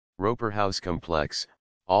Roper House Complex,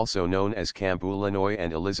 also known as Camp Illinois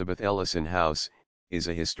and Elizabeth Ellison House, is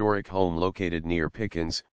a historic home located near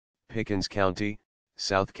Pickens, Pickens County,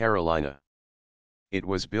 South Carolina. It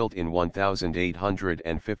was built in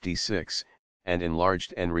 1856, and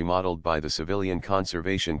enlarged and remodeled by the Civilian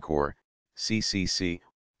Conservation Corps, CCC,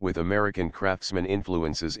 with American craftsman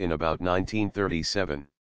influences in about 1937.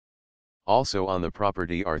 Also on the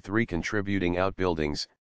property are 3 contributing outbuildings,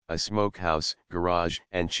 a smokehouse, garage,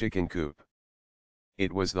 and chicken coop.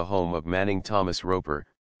 It was the home of Manning Thomas Roper,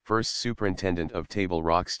 first superintendent of Table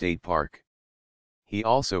Rock State Park. He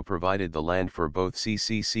also provided the land for both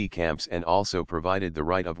CCC camps and also provided the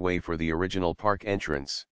right-of-way for the original park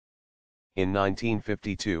entrance. In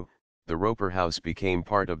 1952, the Roper House became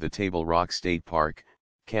part of the Table Rock State Park,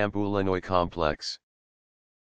 Camp Illinois complex.